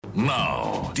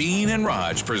Now, Dean and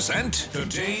Raj present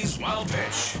today's Wild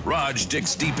Pitch. Raj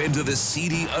digs deep into the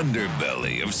seedy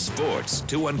underbelly of sports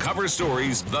to uncover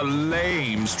stories the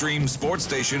lamestream sports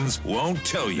stations won't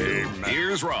tell you.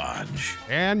 Here's Raj.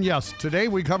 And yes, today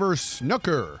we cover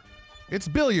snooker. It's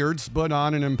billiards, but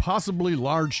on an impossibly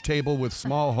large table with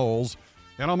small holes,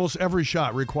 and almost every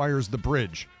shot requires the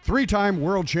bridge. Three-time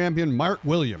world champion Mark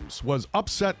Williams was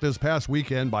upset this past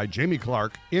weekend by Jamie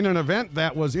Clark in an event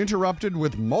that was interrupted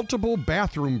with multiple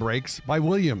bathroom breaks by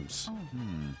Williams.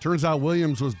 Turns out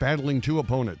Williams was battling two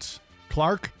opponents,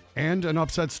 Clark and an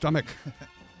upset stomach.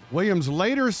 Williams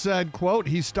later said, quote,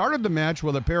 he started the match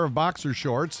with a pair of boxer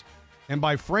shorts, and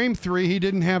by frame 3, he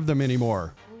didn't have them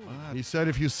anymore. He said,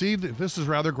 if you see, this is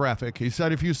rather graphic. He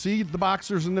said, if you see the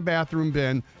boxers in the bathroom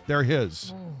bin, they're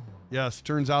his. Yes,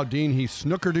 turns out, Dean, he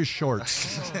snookered his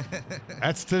shorts.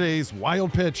 That's today's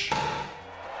Wild Pitch.